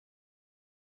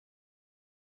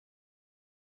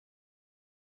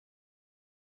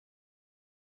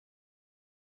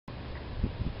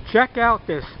Check out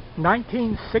this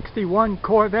 1961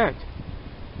 Corvette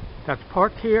that's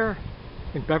parked here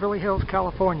in Beverly Hills,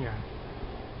 California.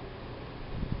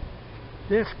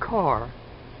 This car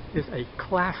is a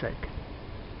classic.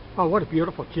 Oh, what a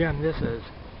beautiful gem this is.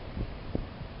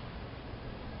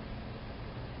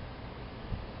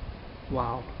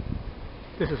 Wow,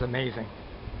 this is amazing.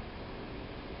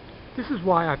 This is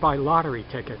why I buy lottery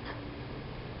tickets.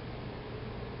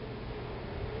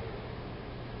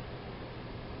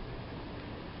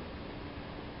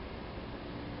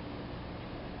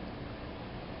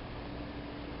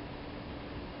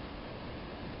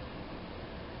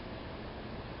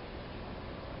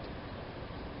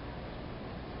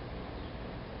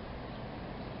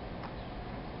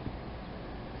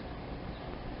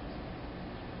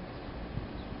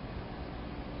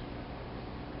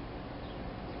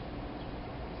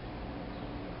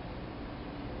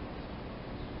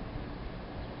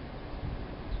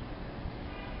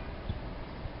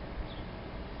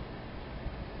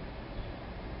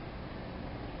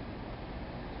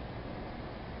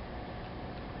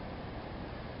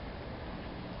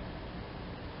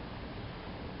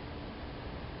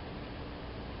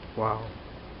 Wow.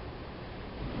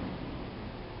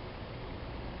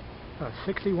 A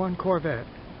 61 Corvette.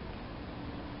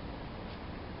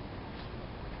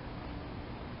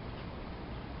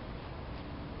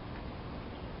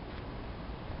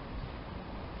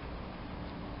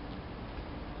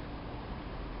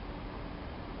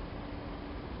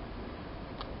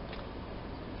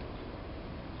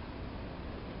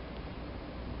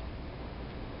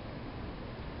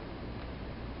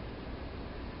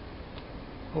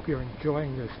 Hope you're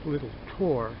enjoying this little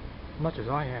tour as much as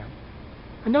I am.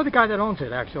 I know the guy that owns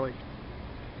it, actually.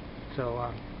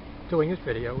 So doing this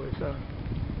video is,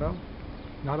 well,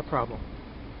 not a problem.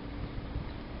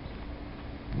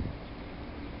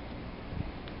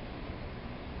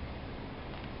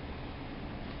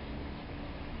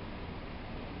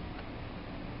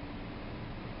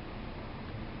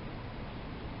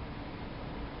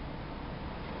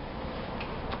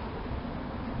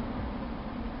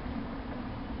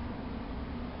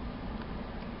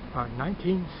 A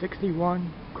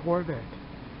 1961 Corvette.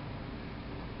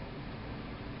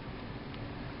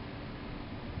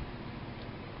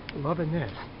 Loving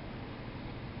this.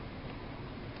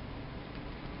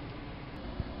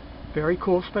 Very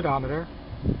cool speedometer.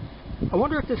 I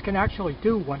wonder if this can actually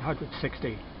do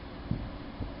 160.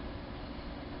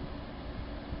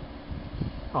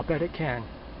 I'll bet it can.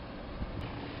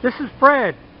 This is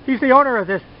Fred. He's the owner of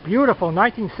this beautiful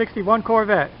 1961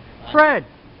 Corvette. Fred!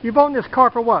 You've owned this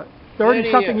car for what,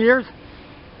 30-something years?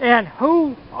 And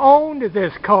who owned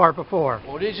this car before?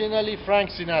 Originally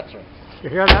Frank Sinatra. You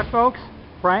hear that, folks?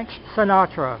 Frank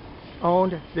Sinatra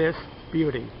owned this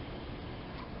beauty.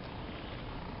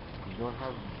 You don't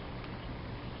have...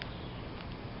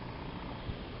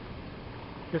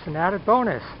 Just an added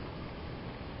bonus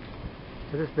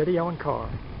to this video and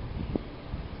car.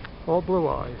 All blue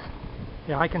eyes.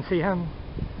 Yeah, I can see him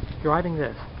driving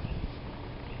this.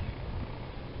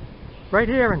 Right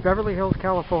here in Beverly Hills,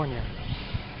 California.